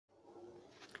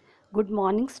Good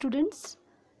morning, students.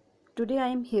 Today I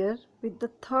am here with the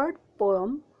third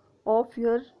poem of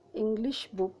your English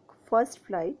book, First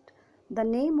Flight. The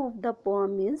name of the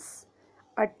poem is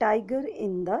A Tiger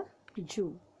in the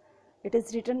Zoo. It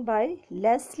is written by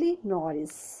Leslie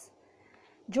Norris.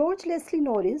 George Leslie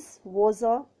Norris was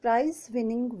a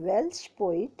prize-winning Welsh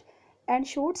poet and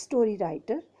short story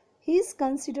writer. He is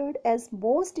considered as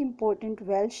most important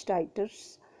Welsh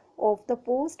writers of the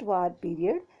post-war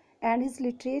period, and his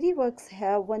literary works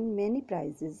have won many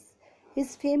prizes.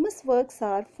 His famous works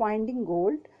are Finding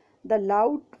Gold, The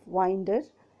Loud Winder,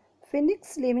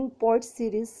 Phoenix Living Poets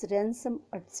series, Ransom,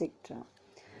 etc.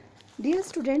 Dear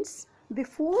students,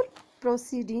 before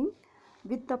proceeding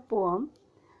with the poem,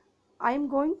 I am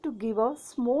going to give a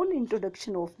small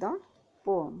introduction of the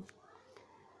poem.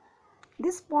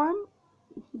 This poem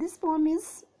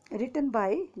is written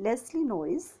by Leslie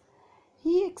Norris.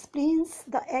 He explains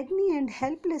the agony and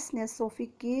helplessness of a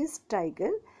caged tiger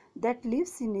that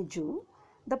lives in a zoo.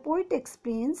 The poet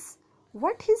explains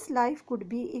what his life could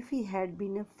be if he had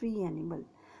been a free animal.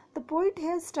 The poet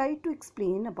has tried to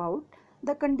explain about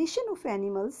the condition of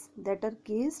animals that are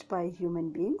caged by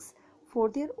human beings for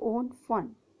their own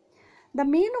fun. The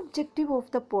main objective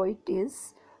of the poet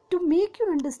is to make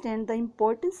you understand the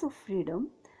importance of freedom,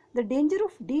 the danger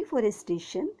of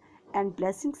deforestation, and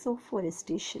blessings of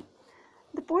forestation.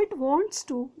 The poet wants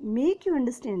to make you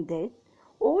understand that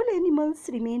all animals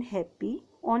remain happy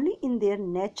only in their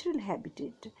natural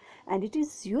habitat, and it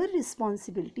is your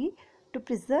responsibility to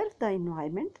preserve the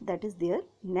environment that is their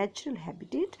natural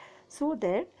habitat so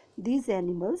that these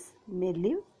animals may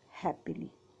live happily.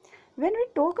 When we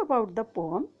talk about the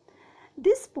poem,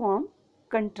 this poem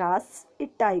contrasts a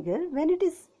tiger when it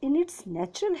is in its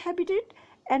natural habitat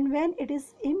and when it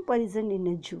is imprisoned in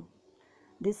a zoo.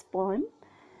 This poem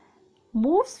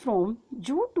moves from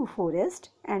zoo to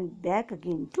forest and back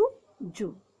again to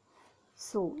zoo.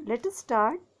 So let us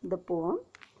start the poem.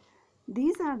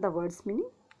 These are the words meaning.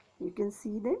 You can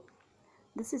see them.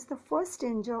 This is the first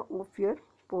stanza of your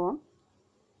poem.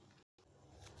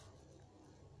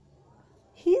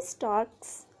 He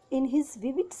stalks in his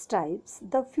vivid stripes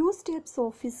the few steps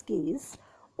of his gaze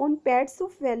on pads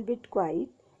of velvet quiet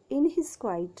in his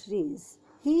quiet race.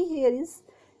 He here is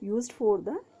used for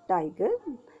the tiger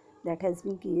that has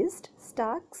been caged.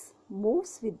 Stalks,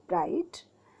 moves with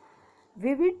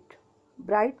vivid,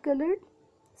 bright colored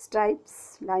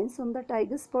stripes, lines on the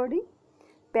tiger's body,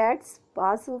 pads,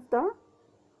 paws of the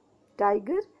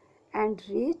tiger, and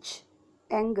rage,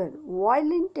 anger,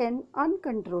 violent and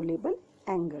uncontrollable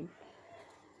anger.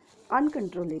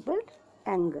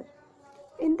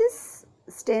 In this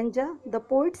stanza, the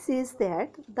poet says that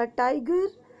the tiger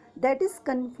that is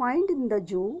confined in the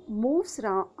zoo moves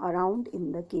around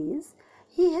in the cage.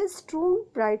 He has strong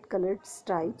bright colored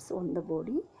stripes on the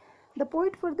body. The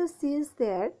poet further says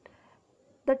that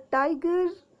the tiger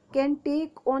can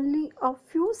take only a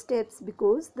few steps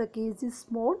because the cage is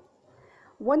small.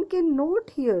 One can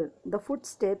note here the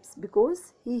footsteps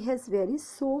because he has very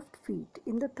soft feet.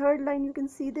 In the third line you can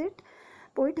see that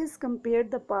poet has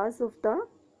compared the paws of the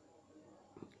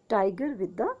tiger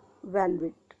with the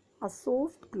velvet, a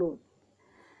soft cloth.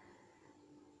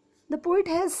 The poet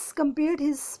has compared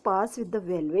his paws with the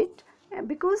velvet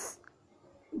because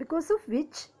of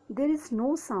which there is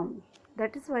no sound.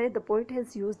 That is why the poet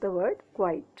has used the word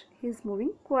quiet. He is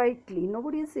moving quietly.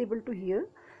 Nobody is able to hear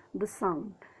the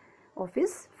sound of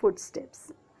his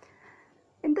footsteps.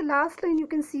 In the last line you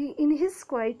can see in his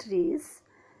quiet race,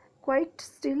 quite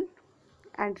still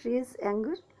and raise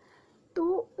anger.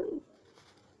 So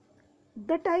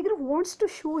the tiger wants to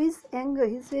show his anger.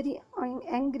 He is very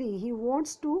angry. He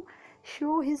wants to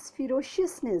show his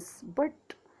ferociousness, but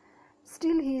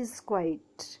still he is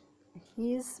quiet.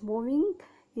 He is moving,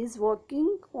 he is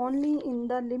walking only in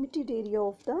the limited area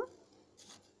of the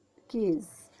cage.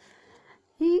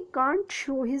 He can't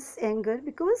show his anger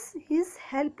because he is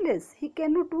helpless. He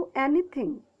cannot do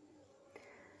anything.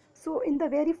 So in the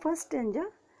very first stanza,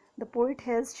 the poet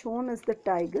has shown us the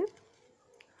tiger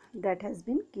that has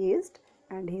been caged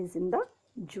and he is in the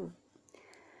zoo.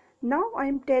 Now I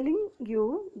am telling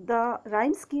you the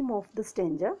rhyme scheme of the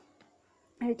stanza.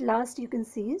 At last you can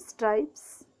see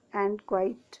stripes and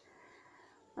quite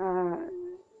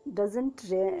doesn't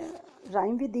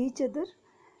rhyme with each other,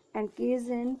 and cage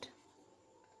and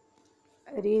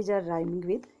rage are rhyming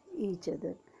with each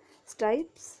other.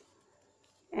 Stripes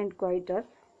and quite are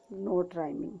not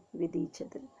rhyming with each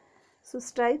other. So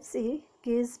stripes A,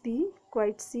 cage B,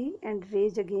 quite C, and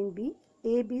rage again B.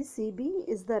 A, B, C, B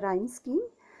is the rhyme scheme,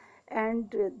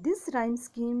 and this rhyme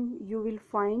scheme you will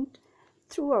find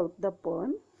throughout the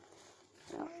poem.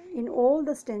 In all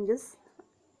the stanzas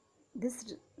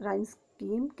this rhyme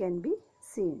scheme can be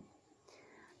seen.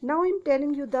 Now I am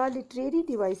telling you the literary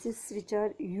devices which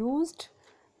are used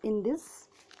in this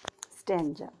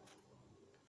stanza.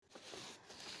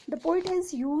 The poet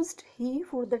has used he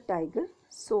for the tiger,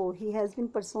 so he has been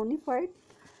personified.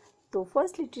 So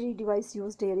first literary device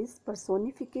used here is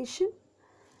personification.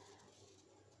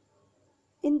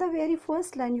 In the very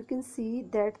first line you can see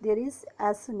that there is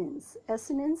assonance.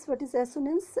 Assonance, what is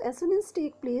assonance? Assonance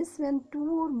take place when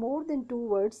two or more than two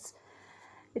words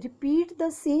repeat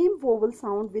the same vowel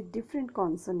sound with different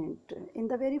consonant. In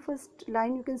the very first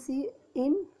line you can see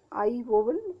in I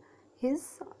vowel,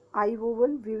 his I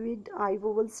vowel, vivid I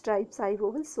vowel, stripes I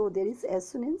vowel, so there is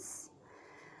assonance.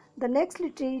 The next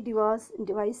literary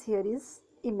device here is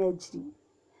imagery.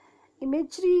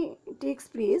 Imagery takes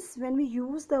place when we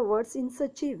use the words in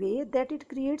such a way that it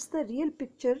creates the real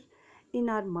picture in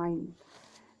our mind.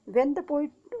 When the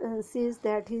poet says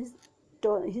that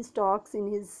he talks in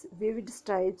his vivid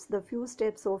stripes, the few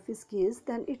steps of his case,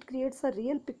 then it creates a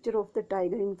real picture of the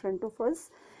tiger in front of us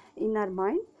in our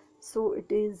mind. So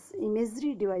it is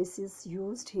imagery devices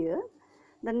used here.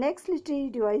 The next literary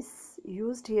device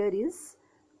used here is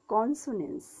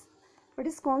consonance. What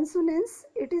is consonance?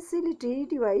 It is a literary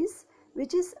device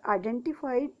which is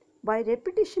identified by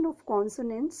repetition of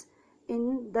consonants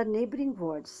in the neighboring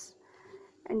words.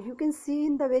 And you can see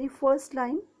in the very first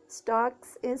line,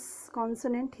 Starks S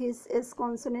consonant, his S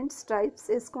consonant, stripes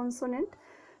S consonant.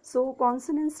 So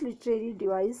consonance literary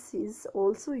device is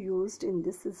also used in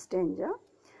this stanza.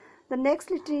 The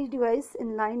next literary device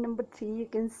in line number 3, you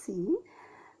can see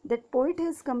that poet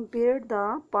has compared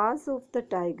the paws of the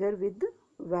tiger with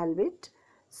velvet.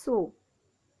 So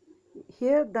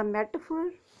here the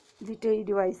metaphor literary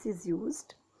device is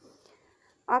used.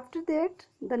 After that,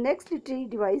 the next literary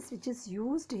device which is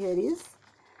used here is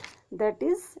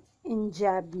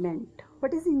enjambment.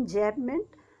 What is enjambment?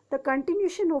 The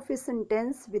continuation of a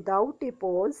sentence without a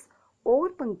pause or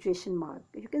punctuation mark.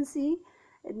 You can see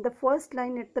in the first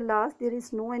line at the last there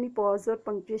is no any pause or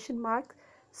punctuation mark,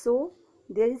 so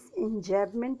there is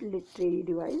enjambment literary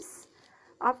device.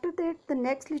 After that, the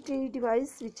next literary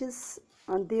device which is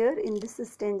there in this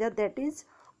stanza, that is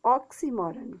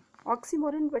oxymoron.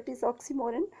 Oxymoron, what is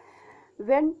oxymoron?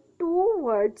 When two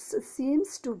words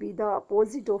seems to be the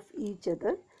opposite of each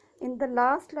other. In the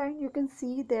last line you can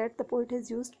see that the poet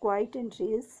has used quiet and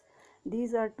raise.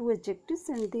 These are two adjectives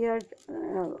and they are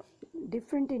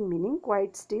different in meaning,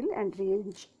 quiet still and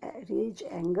rage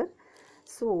anger.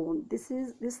 So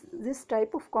this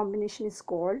type of combination is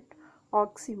called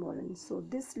oxymoron. So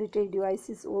this literary device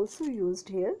is also used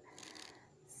here.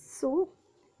 So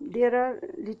there are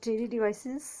literary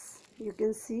devices, you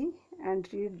can see and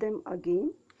read them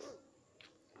again.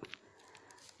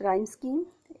 Rhyme scheme,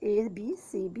 A, B,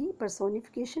 C, B.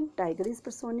 Personification, tiger is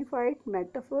personified.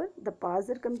 Metaphor, the paws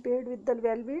are compared with the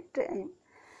velvet.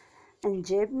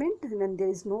 Enjambment, when there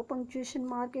is no punctuation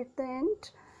mark at the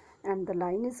end and the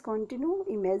line is continue.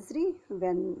 Imagery,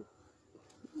 when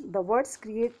the words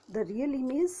create the real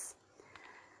image.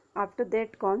 After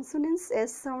that, consonance,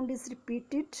 S sound is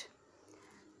repeated.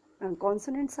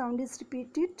 Consonant sound is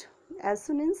repeated.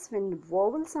 Assonance, when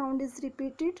vowel sound is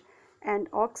repeated.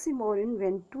 And oxymoron,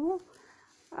 when two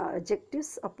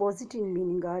adjectives opposite in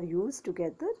meaning are used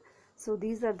together. So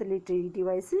these are the literary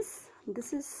devices.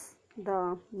 This is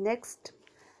the next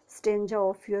stanza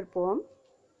of your poem.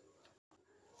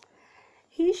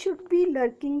 He should be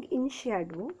lurking in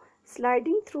shadow,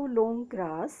 sliding through long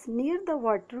grass near the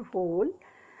water hole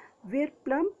where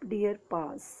plump deer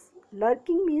pass.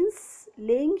 Lurking means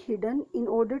laying hidden in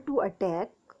order to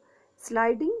attack.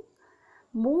 Sliding,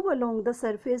 move along the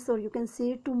surface, or you can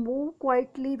say to move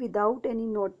quietly without any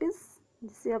notice,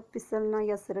 जिसे आप फिसलना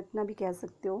या सरकना भी कह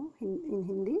सकते हो in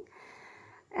Hindi.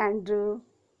 And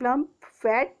plump,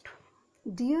 fat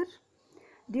deer.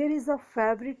 Deer is a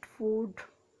favorite food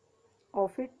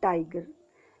of a tiger.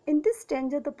 In this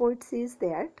stanza the poet says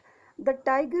that the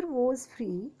tiger was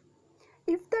free.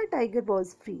 If the tiger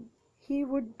was free, he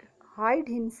would hide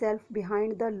himself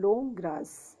behind the long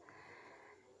grass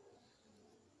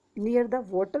near the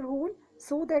water hole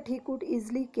so that he could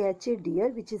easily catch a deer,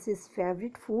 which is his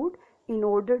favorite food, in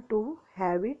order to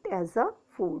have it as a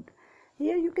food.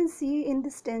 Here you can see in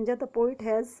this stanza the poet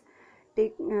has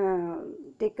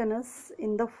taken us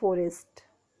in the forest.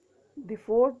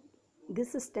 Before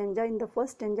this stanza, in the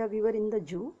first stanza we were in the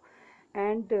zoo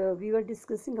and we were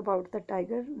discussing about the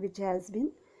tiger which has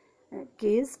been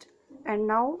caged, and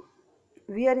now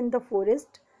we are in the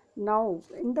forest. Now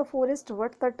in the forest,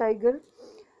 what the tiger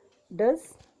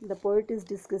does, the poet is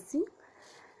discussing.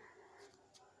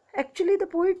 Actually, the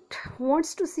poet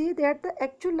wants to say that the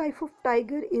actual life of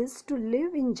tiger is to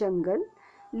live in jungle,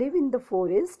 live in the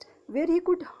forest where he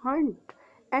could hunt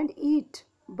and eat.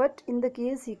 But in the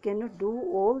case he cannot do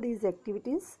all these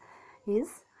activities, he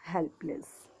is helpless.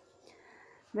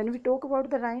 When we talk about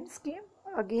the rhyme scheme,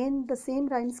 again the same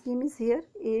rhyme scheme is here,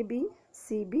 A, B,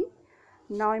 C, B.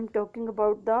 Now I am talking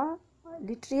about the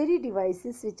literary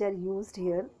devices which are used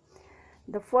here.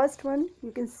 The first one,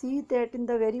 you can see that in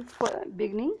the very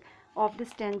beginning of this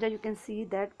stanza, you can see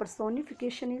that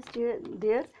personification is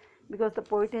there because the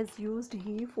poet has used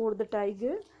he for the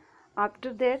tiger.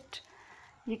 After that,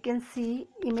 you can see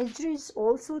imagery is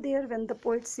also there when the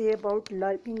poet say about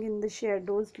lurking in the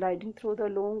shadows, gliding through the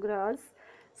long grass.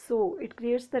 So it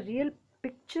creates the real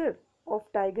picture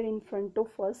of tiger in front of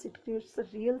us. It creates a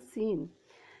real scene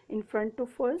in front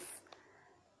of us.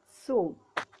 So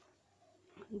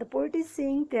the poet is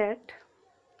saying that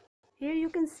here you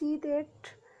can see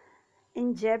that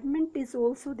enjambment is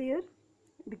also there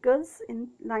because in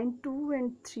line 2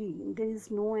 and 3 there is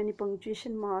no any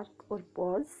punctuation mark or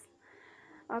pause.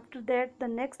 After that, the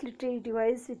next literary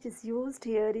device which is used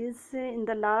here is in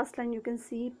the last line you can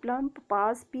see plump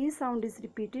pass p sound is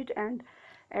repeated and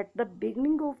at the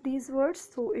beginning of these words,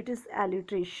 so it is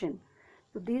alliteration.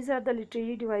 So these are the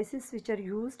literary devices which are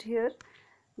used here.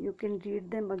 You can read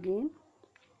them again.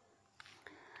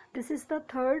 This is the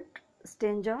third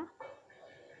stanza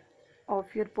of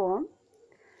your poem.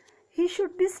 He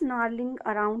should be snarling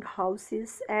around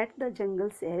houses at the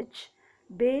jungle's edge,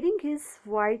 baring his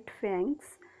white fangs,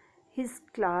 his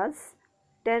claws,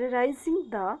 terrorizing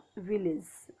the village.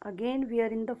 Again we are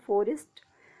in the forest.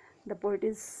 The poet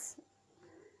is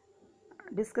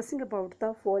discussing about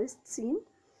the forest scene.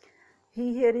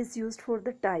 He here is used for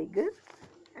the tiger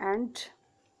and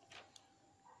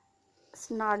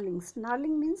snarling.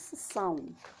 Snarling means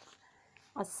sound.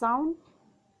 A sound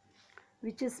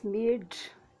which is made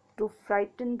to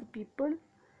frighten the people,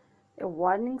 a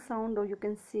warning sound, or you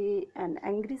can say an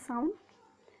angry sound.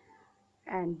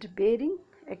 And baring,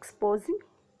 exposing,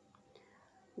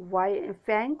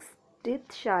 fangs,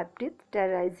 teeth, sharp teeth,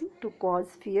 terrorizing, to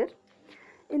cause fear.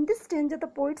 In this stanza the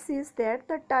poet says that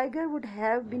the tiger would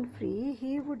have been free.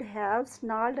 He would have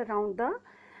snarled around the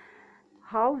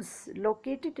house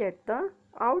located at the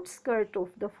outskirts of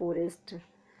the forest.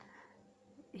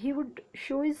 He would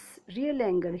show his real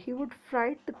anger. He would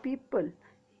frighten the people.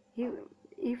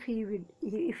 If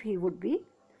he would be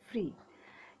free,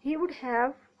 he would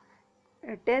have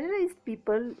terrorized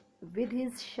people with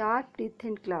his sharp teeth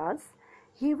and claws.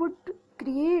 He would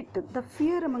create the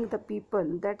fear among the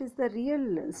people. That is the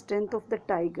real strength of the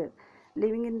tiger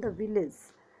living in the village.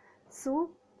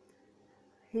 So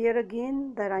here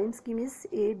again the rhyme scheme is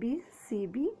A, B, C,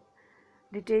 B.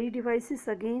 Literary devices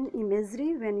again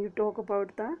imagery when you talk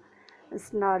about the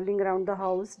snarling around the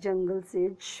house, jungle's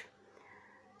edge,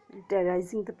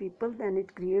 terrorizing the people, then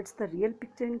it creates the real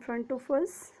picture in front of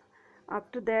us.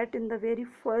 After that, in the very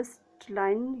first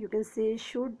line you can say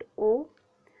should O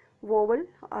vowel,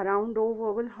 around O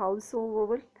vowel, house O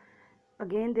vowel.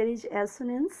 Again there is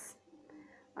assonance.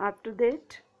 After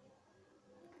that,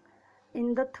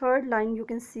 in the third line you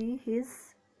can see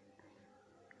his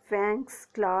fangs,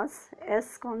 claws,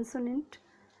 S consonant.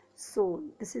 So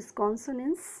this is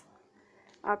consonance.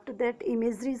 After that,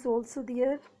 imagery is also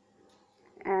there.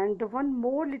 And one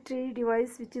more literary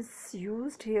device which is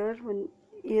used here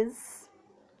is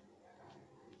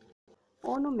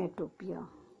onomatopoeia.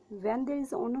 When there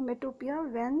is onomatopoeia,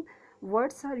 when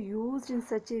words are used in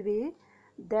such a way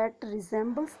that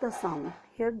resembles the sound.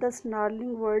 Here the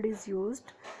snarling word is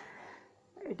used.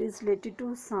 It is related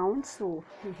to sound. So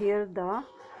here the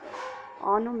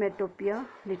onomatopoeia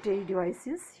literary device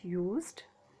is used.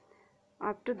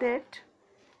 After that,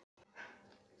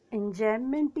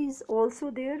 enjambment is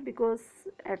also there because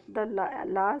at the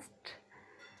last,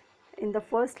 in the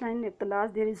first line at the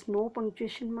last there is no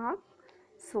punctuation mark.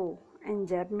 So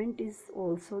enjambment is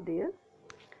also there.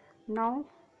 Now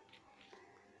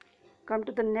come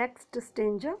to the next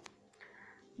stanza.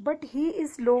 But he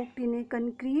is locked in a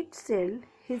concrete cell,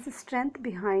 his strength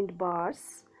behind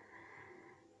bars,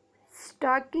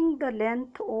 stalking the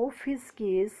length of his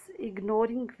case,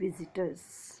 ignoring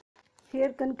visitors.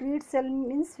 Here concrete cell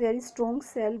means very strong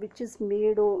cell which is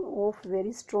made of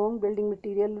very strong building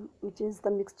material, which is the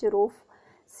mixture of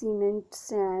cement,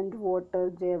 sand, water,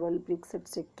 gravel, bricks,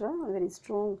 etc. Very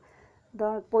strong.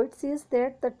 The poet says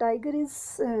that the tiger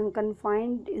is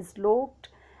confined, is locked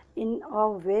in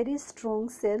a very strong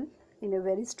cell, in a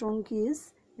very strong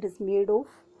case. It is made of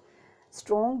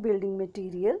strong building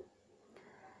material.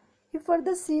 He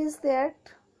further says that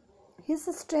his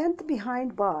strength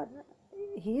behind bar.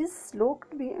 he is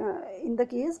locked in the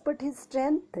cage, but his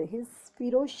strength, his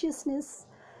ferociousness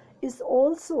is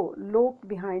also locked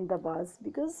behind the bars,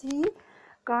 because he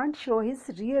can't show his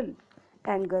real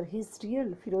anger, his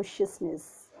real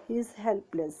ferociousness. He is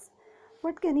helpless.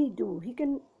 What can he do? He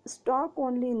can stalk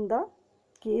only in the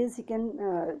cage. He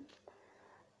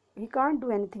can't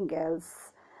do anything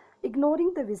else.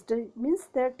 Ignoring the visitor means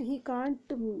that he can't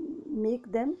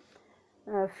make them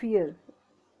fear.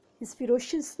 His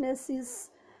ferociousness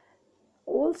is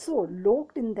also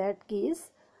locked in that case.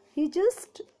 He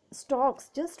just stalks,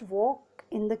 just walk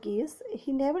in the case.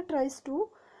 He never tries to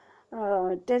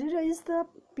terrorize the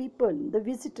people, the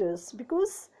visitors,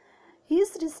 because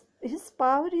his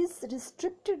power is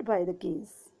restricted by the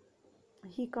case.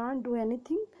 He can't do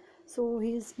anything, so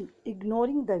he is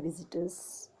ignoring the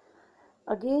visitors.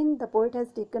 Again, the poet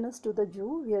has taken us to the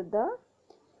zoo where the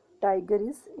tiger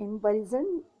is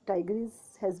imprisoned.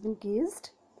 Has been caged.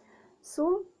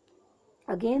 So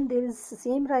again there is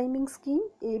same rhyming scheme,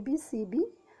 A B C B.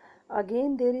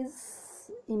 Again there is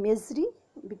imagery,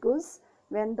 because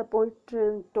when the poet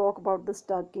talk about the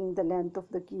stalking, the length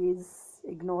of the cage,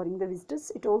 ignoring the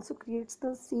visitors, it also creates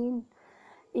the scene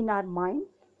in our mind,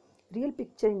 real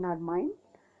picture in our mind.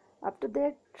 After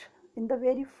that, in the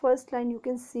very first line you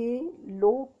can say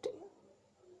locked,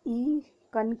 E,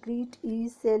 concrete, E,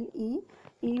 cell, E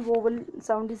vowel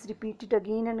sound is repeated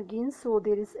again and again, so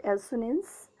there is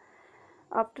assonance.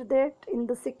 After that, in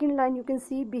the second line you can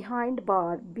see behind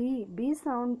bar, B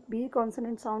sound, B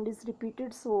consonant sound is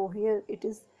repeated, so here it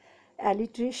is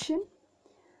alliteration.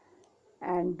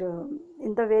 And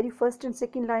in the very first and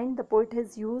second line the poet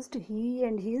has used he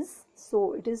and his,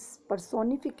 so it is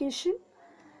personification.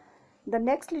 The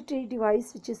next literary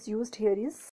device which is used here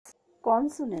is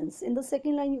consonance. In the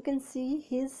second line you can see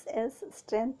his, S,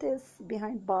 strength is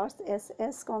behind bars,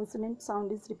 S consonant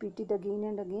sound is repeated again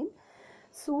and again,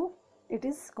 so it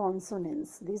is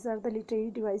consonance. These are the literary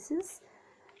devices.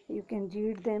 You can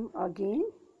read them again.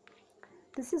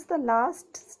 This is the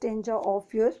last stanza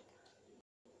of your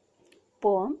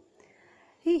poem.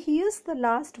 He hears the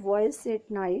last voice at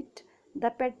night, the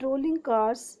patrolling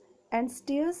cars, and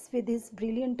stares with his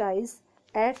brilliant eyes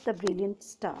at the brilliant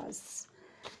stars.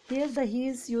 Here the he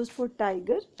is used for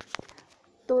tiger.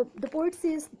 So the poet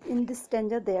says in this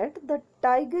stanza that the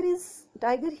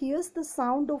tiger hears the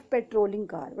sound of patrolling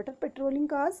car. What are patrolling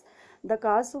cars? The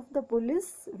cars of the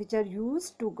police, which are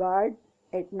used to guard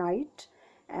at night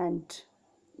and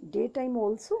daytime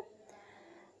also.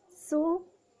 So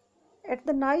at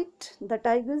the night the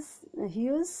tiger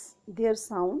hears their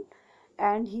sound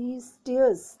and he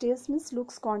stares means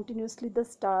looks continuously the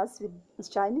stars,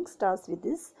 with shining stars, with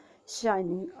his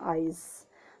shining eyes.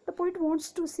 The poet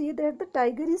wants to say that the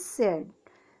tiger is sad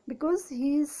because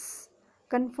he is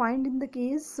confined in the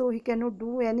cage, so he cannot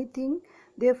do anything.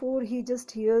 Therefore he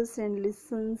just hears and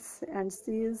listens and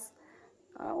sees,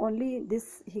 only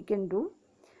this he can do.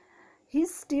 He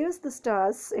stares the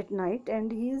stars at night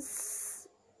and he is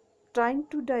trying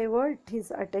to divert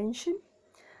his attention.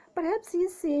 Perhaps he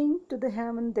is saying to the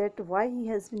heaven that why he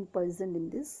has been poisoned in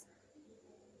this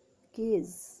cage.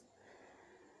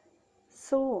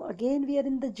 So again we are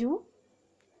in the zoo.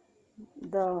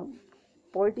 The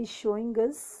poet is showing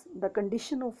us the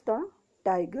condition of the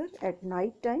tiger at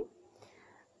night time.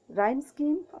 Rhyme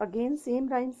scheme, again same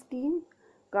rhyme scheme.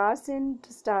 Cars and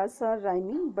stars are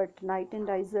rhyming, but night and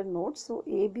eyes are not. So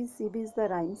A, B, C, B is the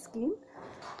rhyme scheme.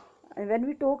 And when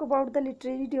we talk about the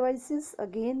literary devices,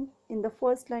 again in the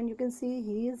first line you can see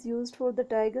he is used for the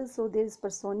tiger, so there is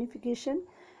personification.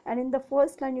 And in the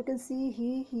first line you can see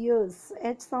he hears,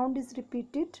 H sound is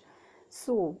repeated,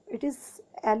 so it is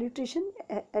alliteration.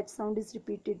 H sound is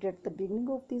repeated at the beginning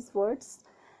of these words.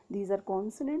 These are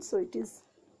consonants, so it is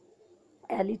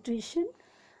alliteration.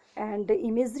 And the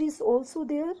imagery is also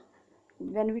there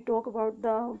when we talk about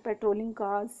the patrolling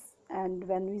cars, and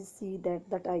when we see that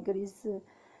the tiger is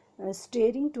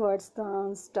staring towards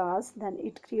the stars, then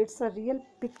it creates a real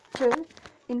picture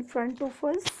in front of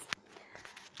us.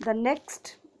 The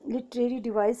next literary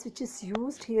device which is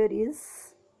used here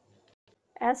is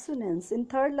assonance. In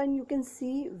third line you can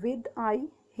see with eye,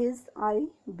 his eye,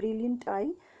 brilliant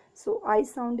eye, so I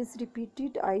sound is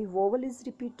repeated, I vowel is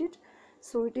repeated,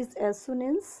 so it is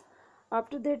assonance.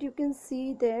 After that you can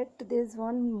see that there is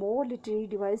one more literary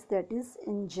device, that is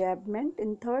enjambment.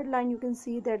 In third line you can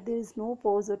see that there is no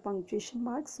pause or punctuation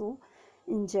mark, so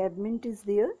enjambment is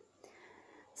there.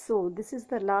 So this is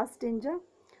the last stanza.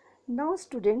 Now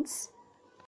students,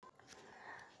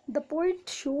 the poet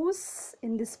shows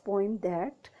in this poem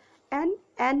that an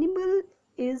animal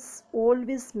is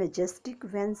always majestic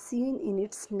when seen in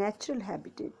its natural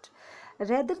habitat,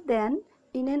 rather than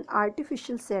in an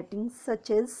artificial setting such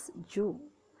as zoo.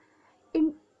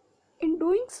 In, in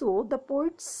doing so, the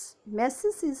poet's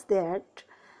message is that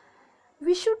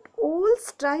we should all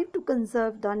strive to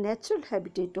conserve the natural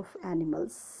habitat of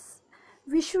animals.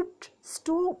 We should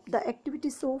stop the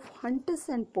activities of hunters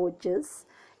and poachers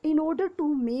in order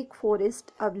to make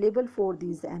forest available for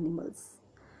these animals.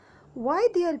 Why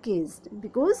they are caged?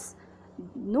 Because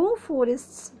no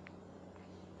forests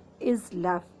is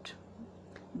left.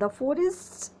 The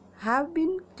forests have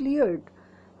been cleared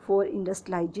for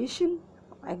industrialization,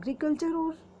 agriculture,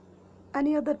 or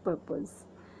any other purpose.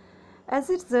 As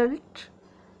a result,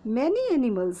 many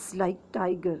animals like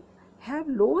tiger have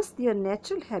lost their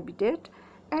natural habitat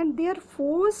and they are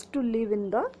forced to live in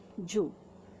the zoo.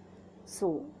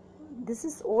 So, this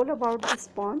is all about this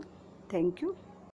poem. Thank you.